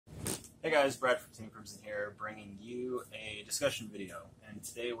Hey guys, Brad from Team Crimson here, bringing you a discussion video. And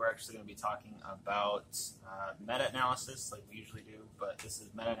today we're actually going to be talking about meta-analysis, like we usually do, but this is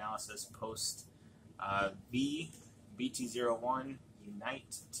meta-analysis post BT01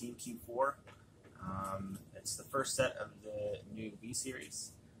 Unite Team Q4. It's the first set of the new V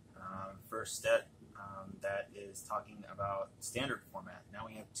series. First set that is talking about standard format. Now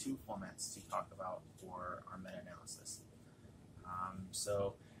we have two formats to talk about for our meta-analysis.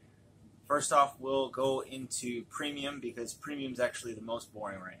 So first off, we'll go into premium because premium is actually the most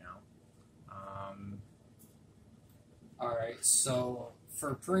boring right now. Alright, so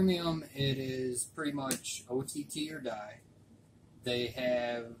for premium, it is pretty much OTT or die. They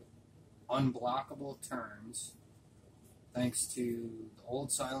have unblockable turns, thanks to the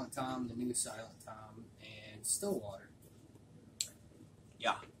old Silent Tom, the new Silent Tom, and Stillwater.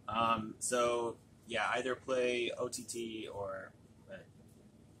 Yeah. Either play OTT or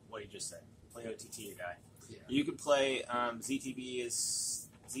what did you just say? Play OTT or die. Yeah. You could play ZTB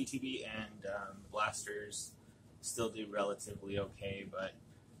and blasters still do relatively okay, but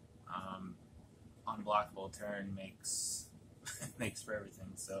unblockable turn makes makes for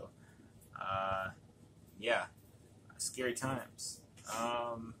everything. So yeah, scary times.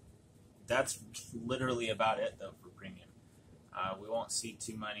 That's literally about it though for premium. We won't see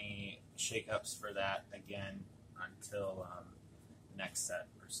too many shakeups for that again until next set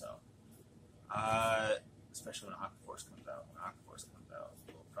or so. Especially when Aquaforce comes out. When Aquaforce comes out,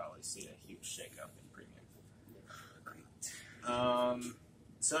 we'll probably see a huge shakeup in premium.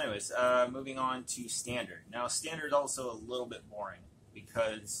 So anyways, moving on to standard. Now standard is also a little bit boring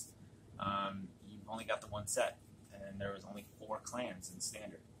because you've only got the one set, and there was only 4 clans in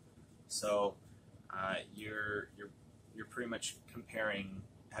standard. So you're pretty much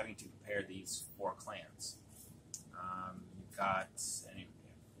having to compare these 4 clans. You've got any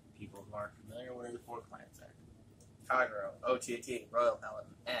people who aren't familiar. What are the 4 clans there? Kagero, OTT, Royal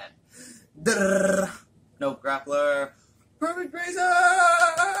Paladin, and Nope Grappler, Perfect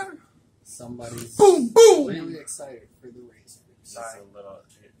Razor! Somebody's Boom, boom! really excited for the Razor. Sorry.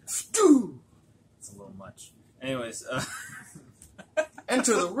 It's a little much. Anyways,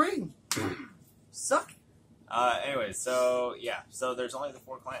 Enter the ring! Suck! anyways, so there's only the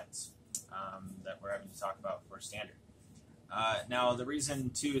 4 clans that we're having to talk about for standard. Now, the reason,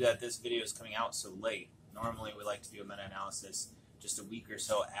 too, that this video is coming out so late, normally we like to do a meta-analysis just a week or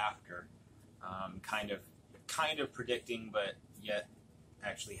so after, kind of predicting, but yet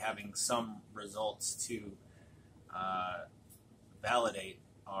actually having some results to validate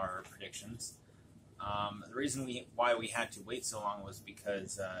our predictions. The reason why we had to wait so long was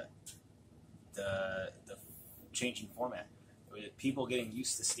because the changing format. With people getting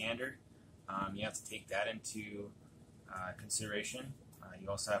used to standard, you have to take that into consideration. You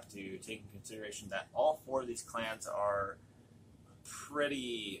also have to take into consideration that all 4 of these clans are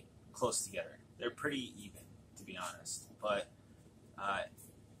pretty close together. They're pretty even, to be honest. But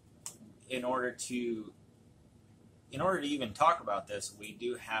in order to even talk about this, we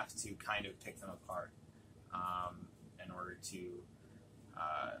do have to kind of pick them apart in order to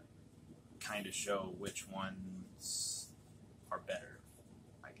kind of show which ones are better,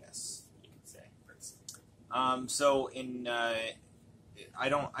 I guess you could say. So in I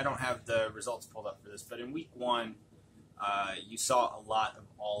don't have the results pulled up for this, but in week 1, you saw a lot of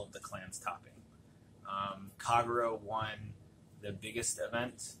all of the clans topping. Kagero won the biggest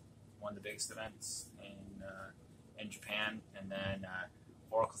event, one of the biggest events in Japan, and then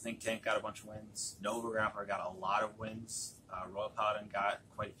Oracle Think Tank got a bunch of wins. Nova Grappler got a lot of wins. Royal Paladin got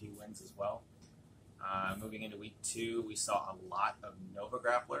quite a few wins as well. Moving into week 2, we saw a lot of Nova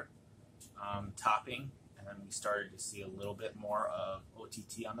Grappler topping, and then we started to see a little bit more of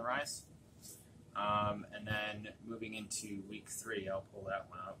OTT on the rise. And then moving into week 3, I'll pull that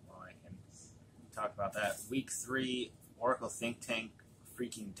one up while I can talk about that. Week 3, Oracle Think Tank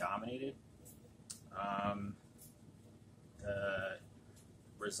freaking dominated. The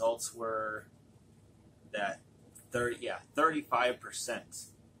results were that 35%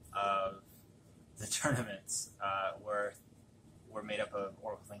 of the tournaments were made up of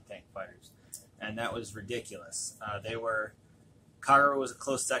Oracle Think Tank fighters, and that was ridiculous. Kagero was a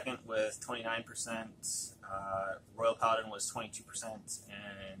close second with 29%, Royal Paladin was 22%,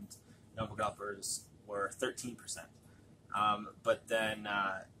 and Nova Grappers were 13%. But then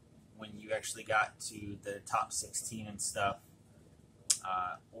when you actually got to the top 16 and stuff,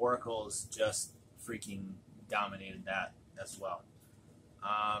 Oracle's just freaking dominated that as well.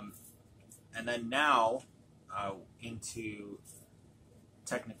 And then now into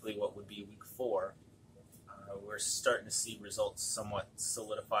technically what would be week 4, we're starting to see results somewhat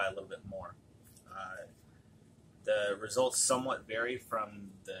solidify a little bit more. The results somewhat vary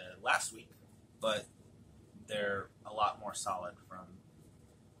from the last week, but they're a lot more solid from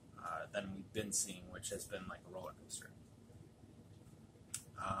than we've been seeing, which has been like a roller coaster.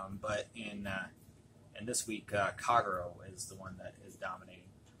 But in this week, Kagero is the one that is dominating.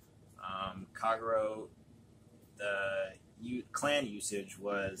 Kagero, the clan usage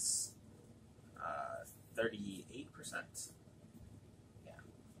was 38%. Yeah,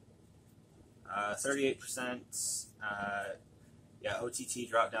 38%. Yeah, OTT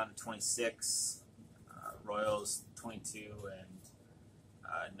dropped down to 26. Royals 22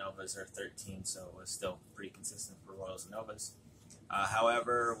 and Novas are 13, so it was still pretty consistent for Royals and Novas.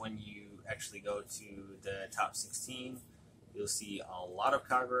 However, when you actually go to the top 16, you'll see a lot of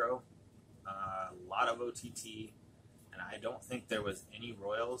Kagero, a lot of OTT, and I don't think there was any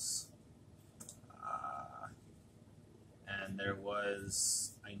Royals. And there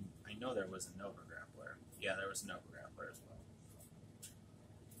was, I know there was a Nova Grappler. Yeah, there was a Nova Grappler as well.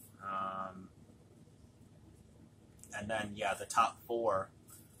 And then, yeah, the top 4.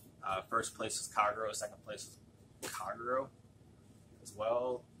 First place was Kagero, second place was Kagero as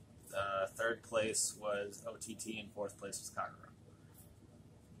well. Third place was OTT, and fourth place was Kagero.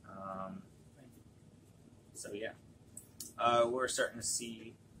 So, yeah. We're starting to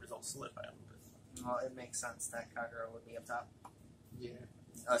see results solidify a little bit. Well, it makes sense that Kagero would be up top. Yeah.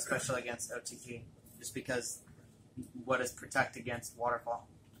 Especially against OTT. Just because what does protect against waterfall?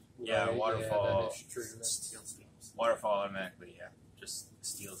 Yeah, Right, waterfall. Yeah, that is true. Steals games. Waterfall automatically, just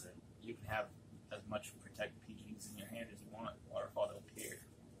steals it. You can have as much protect PGs in your hand as you want. Waterfall don't care.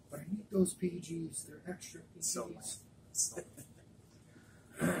 But I need those PGs. They're extra PGs. So lame. So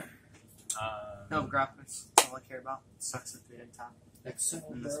No, no graphics. That's all I care about. Sucks if they didn't top. Excel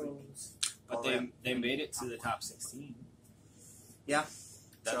In this bros. but they made it to the top 16. Yeah.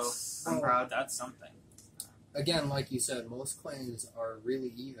 That's, So I'm proud. That's something. Again, like you said, most clans are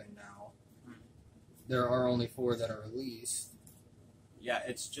really even now. Hmm. There are only 4 that are released. Yeah,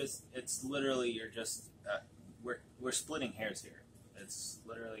 it's literally you're just we're splitting hairs here. It's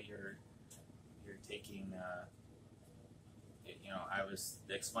literally you're taking. I was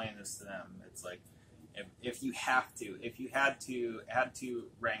explaining this to them. It's like if you had to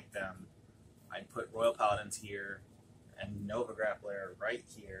rank them, I'd put Royal Paladins here and Nova Grappler right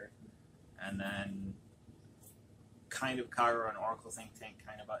here, and then kind of Kagero and Oracle Think Tank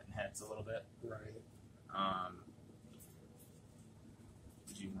kind of button heads a little bit. Right.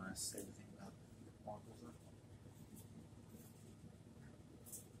 Did you want to say anything about Oracle?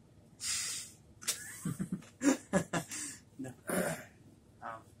 No.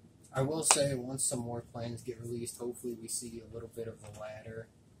 I will say, once some more clans get released, hopefully we see a little bit of a ladder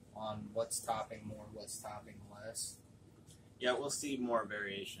on what's topping more, what's topping less. Yeah, we'll see more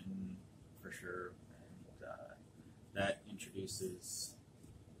variation for sure, and that introduces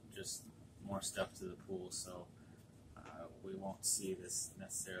just more stuff to the pool, so we won't see this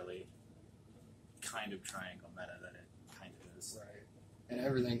necessarily kind of triangle meta that it kind of is. Right. And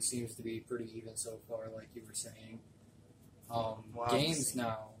everything seems to be pretty even so far, like you were saying.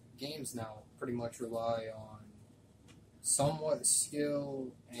 Games now pretty much rely on somewhat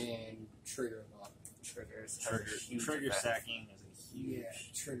skill and trigger luck. Triggers. Trigger sacking is a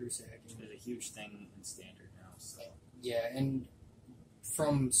huge trigger sacking is a huge thing in standard now. So yeah, and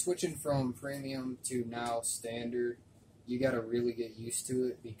from switching from premium to now standard, you got to really get used to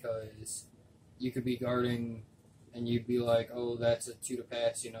it, because you could be guarding and you'd be like, oh, that's a 2 to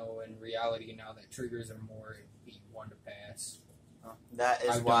pass, In reality, now that triggers are more, it'd be 1 to pass. That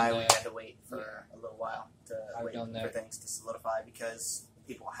is I've why done we that. had to wait for a little while to I've wait done for that. things to solidify, because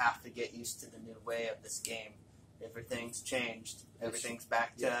people have to get used to the new way of this game. Everything's changed. Everything's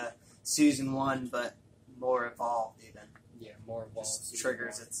back to Season 1, but more evolved even. Yeah, more involved. Just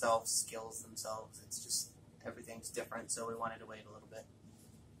triggers itself, skills themselves. It's just everything's different, so we wanted to wait a little bit.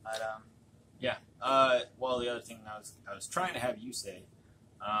 But yeah. Well, the other thing I was trying to have you say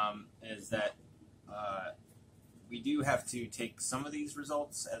is that we do have to take some of these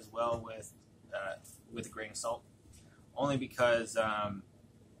results as well with a grain of salt, only because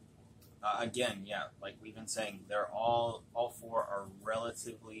again, yeah, like we've been saying, they're all 4 are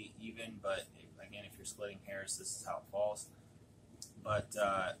relatively even, but again, if you're splitting hairs, this is how it falls. But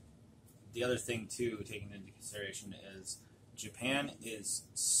the other thing too, taking into consideration, is Japan is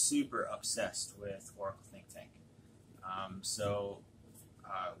super obsessed with Oracle Think Tank. So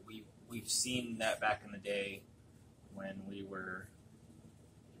we've seen that back in the day when we were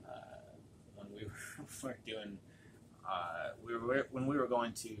doing when we were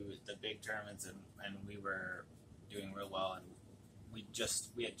going to the big tournaments and we were doing real well, and we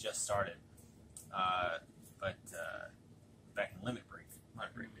had just started, but back in limit break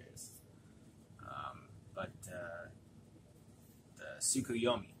days, but the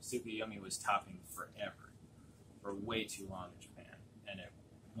Tsukuyomi was topping forever, for way too long in Japan, and it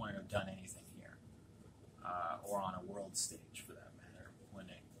wouldn't have done anything here, or on a world stage for that matter,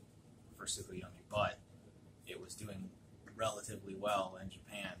 for Tsukuyomi, but it was doing relatively well in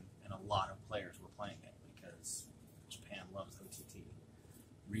Japan, and a lot of players were playing it because Japan loves OTT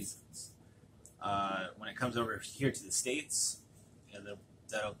reasons. When it comes over here to the States,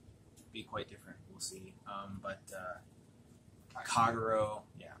 that'll be quite different. We'll see. But Kagero,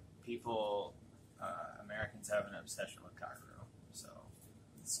 Americans have an obsession with Kagero, so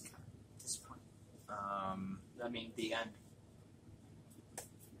It's kind of disappointing. I mean, the end.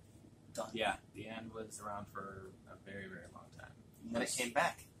 Done. Yeah, the end was around for a very, very long time. And then it came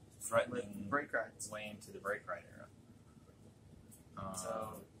back. Threatening with break rides. way into the break ride era.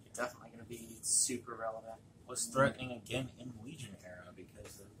 So definitely going to be super relevant. Was threatening again in Legion era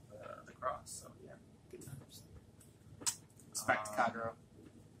because of the cross. So yeah, good times. Expect Kagero.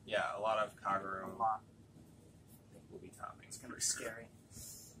 Yeah, a lot of Kagero. A lot. I think will be topping. It's going to be scary,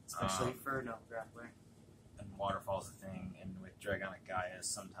 especially for no grappler. And Waterfall's a thing, and with Dragonic Gaia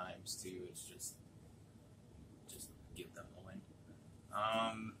sometimes too. It's just give them the win.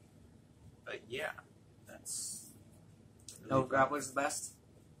 But yeah, that's really No cool. grappler's the best.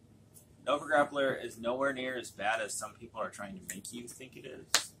 Nova Grappler is nowhere near as bad as some people are trying to make you think it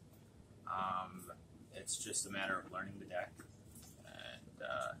is. It's just a matter of learning the deck, and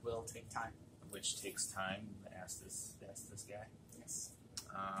Will take time. which takes time. Ask this guy. Yes.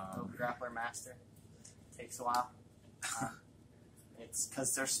 No grappler master. Takes a while. It's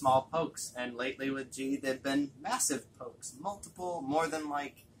because they're small pokes, and lately with G, they've been massive pokes. Multiple, more than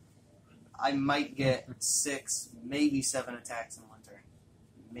like, I might get 6, maybe 7 attacks in one turn.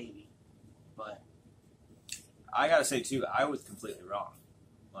 Maybe. But I gotta say too, I was completely wrong.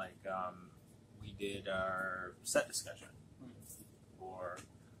 Like, we did our set discussion, or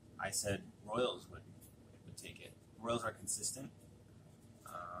I said Royals would take it. Royals are consistent.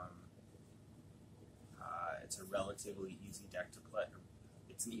 It's a relatively easy deck to play.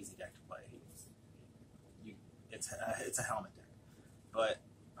 It's an easy deck to play. It's a helmet deck, but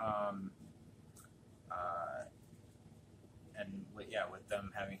and with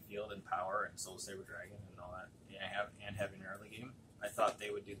them having field and power and Soul Saber Dragon and all that, and having an early game, I thought they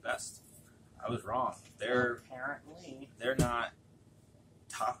would do the best. I was wrong. apparently, They're not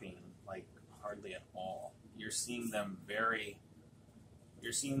topping like hardly at all. You're seeing them very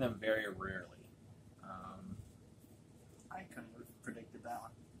rarely. I couldn't have predicted that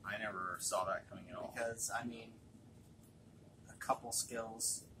one. I never saw that coming at all. Because, I mean, a couple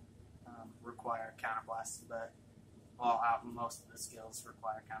skills require counterblast, but most of the skills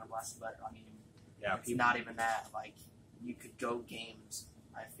require counterblast, but I mean, Yeah, it's not even that. Like, you could go games,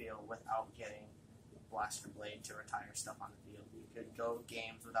 I feel, without getting Blaster Blade to retire stuff on the field. You could go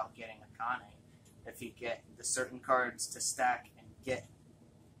games without getting a Kane. If you get the certain cards to stack and get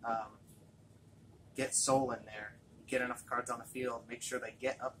Soul in there, get enough cards on the field, make sure they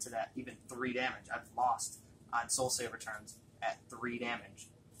get up to that even 3 damage. I've lost on Soul Saber turns at 3 damage.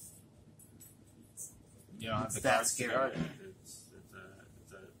 You don't have It's the that cards to scary. guard it. It's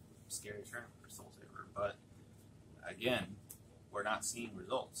a scary turn for Soul Saber. But again, we're not seeing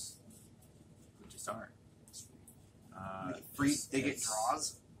results. We just aren't. They get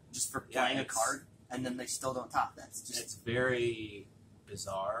draws just for playing a card, and then they still don't top. It's very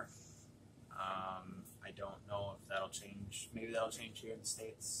bizarre. I don't know if that'll change. Maybe that'll change here in the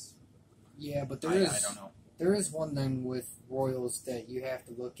States. Yeah, but I don't know. there is one thing with Royals that you have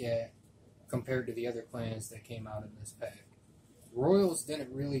to look at compared to the other clans that came out in this pack. Royals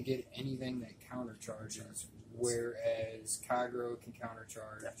didn't really get anything that countercharges, whereas Kagero can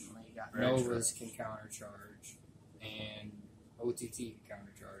countercharge, definitely got Novas can countercharge, and OTT can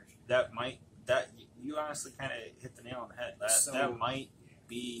countercharge. You honestly kind of hit the nail on the head. So- That might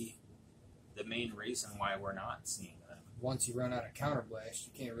be the main reason why we're not seeing them. Once you run out of counterblast,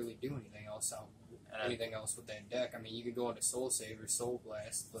 you can't really do anything else with that deck. I mean, you could go into Soul Saver, Soul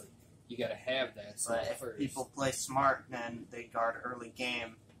Blast, but you got to have that soul But if first. people play smart and they guard early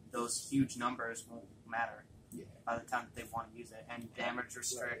game, those huge numbers won't matter Yeah. by the time that they want to use it. And damage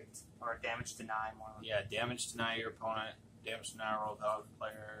restrict or damage deny more. Yeah, damage deny your opponent, damage deny a roll dog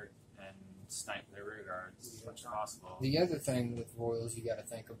player, and snipe their rear guards as much as possible. The other thing with Royals you got to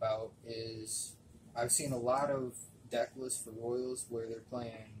think about is I've seen a lot of deck lists for Royals where they're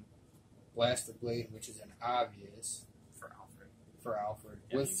playing Blaster Blade, which is an obvious, for Alfred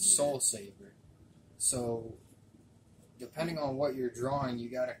Yeah, with you need Soul Saver. So, depending on what you're drawing, you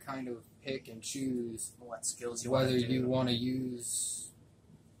got to kind of pick and choose What skills you want whether to do. you want to use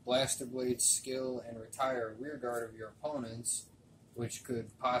Blaster Blade's skill and retire a rear guard of your opponents, which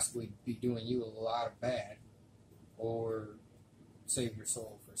could possibly be doing you a lot of bad, or save your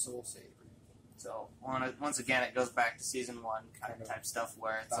soul for Soul Saver. So once again, it goes back to season 1 kind of type stuff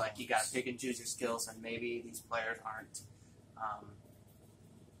where it's like you got to pick and choose your skills, and maybe these players aren't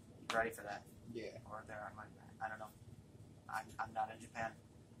ready for that, Yeah. or they're on my back. I don't know. I'm not in Japan.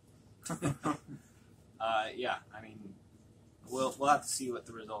 Yeah, I mean, we'll have to see what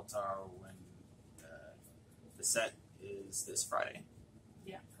the results are when the set is this Friday.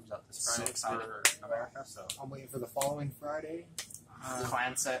 Yeah. Comes out this So Friday excited. for America. So I'm waiting for the following Friday,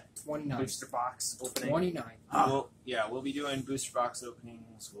 Clan set 29th. booster box opening. 29th. we'll be doing booster box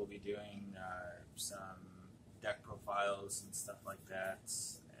openings. We'll be doing some deck profiles and stuff like that.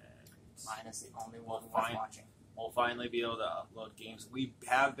 And Mine is the only one We'll worth find- watching. we'll finally be able to upload games. We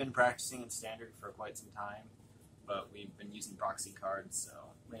have been practicing in standard for quite some time, but we've been using proxy cards, so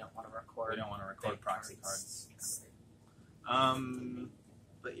We don't want to record. we don't want to record big proxy cards. cards.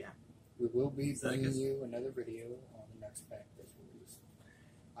 But yeah, We will be So I bringing guess- you another video on the next pack that's released.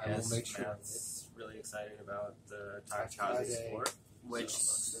 I yes, will make sure of it. Matt's really excited about the Tachikaze. Tachikaze sport. Which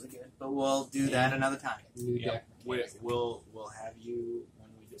So- looks really good. But we'll do that another time. New Yeah, deck. we'll have you when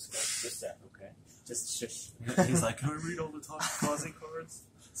we discuss this set, okay? Just shush. He's like, can I read all the Tachikaze cards?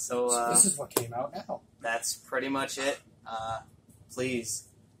 So So this is what came out now. that's pretty much it. Please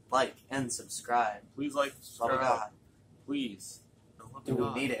like and subscribe. Please like, Love of subscribe, God. please. For the love of Do We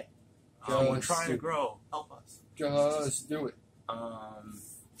God. need it. We're Just trying to do- grow. Help us. Just do it.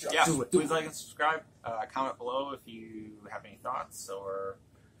 Just Yeah, do it. please like and subscribe. Comment below if you have any thoughts or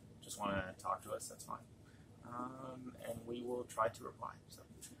just want to talk to us. That's fine. And we will try to reply. So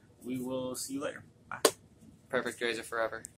we will see you later. Bye. Perfect Razor forever.